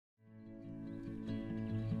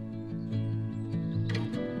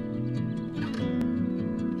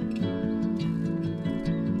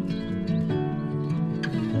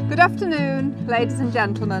afternoon, ladies and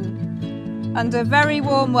gentlemen, and a very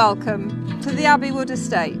warm welcome to the Abbey Wood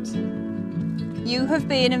Estate. You have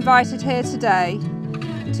been invited here today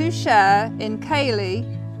to share in Kayleigh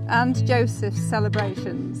and Joseph's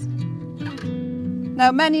celebrations.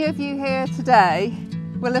 Now, many of you here today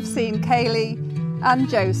will have seen Kayleigh and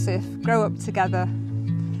Joseph grow up together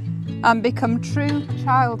and become true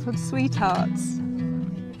childhood sweethearts.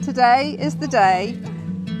 Today is the day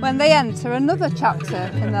when they enter another chapter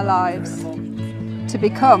in their lives to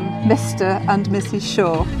become Mr. and Mrs.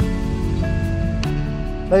 Shaw.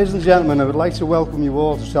 Ladies and gentlemen, I would like to welcome you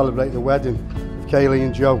all to celebrate the wedding of Kayleigh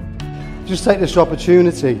and Joe. Just take this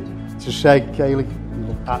opportunity to say, Kayleigh, you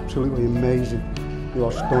look absolutely amazing. You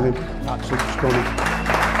are stunning, absolutely stunning.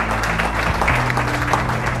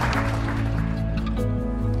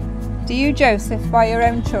 Do you, Joseph, by your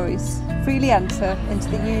own choice, freely enter into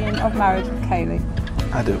the union of marriage with Kayleigh?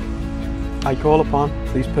 I do. I call upon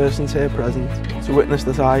these persons here present to witness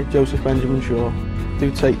that I, Joseph Benjamin Shaw,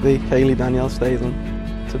 do take thee, Kayleigh Danielle Statham,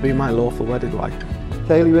 to be my lawful wedded wife.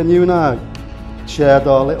 Kayleigh, when you and I shared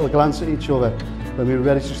our little glance at each other when we were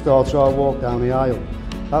ready to start our walk down the aisle,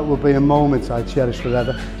 that will be a moment I cherish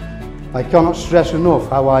forever. I cannot stress enough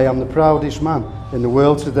how I am the proudest man in the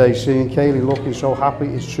world today. Seeing Kayleigh looking so happy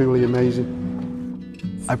is truly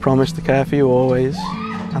amazing. I promise to care for you always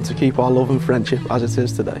and to keep our love and friendship as it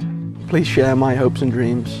is today. Please share my hopes and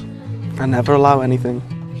dreams and never allow anything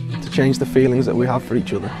to change the feelings that we have for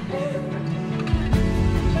each other.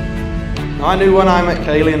 I knew when I met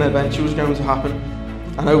Kayleigh an adventure was going to happen,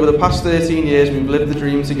 and over the past 13 years we've lived the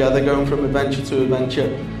dream together, going from adventure to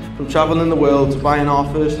adventure, from travelling the world to buying our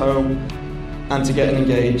first home and to getting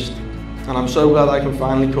engaged. And I'm so glad I can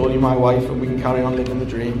finally call you my wife and we can carry on living the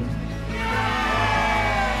dream.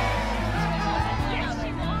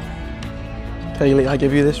 Kayleigh, I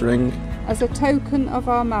give you this ring as a token of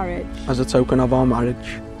our marriage, as a token of our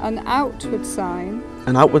marriage, an outward sign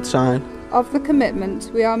of the commitment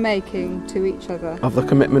we are making to each other,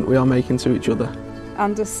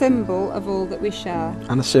 and a symbol of all that we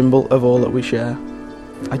share,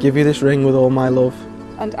 I give you this ring with all my love,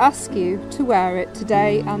 and ask you to wear it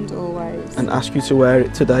today and always.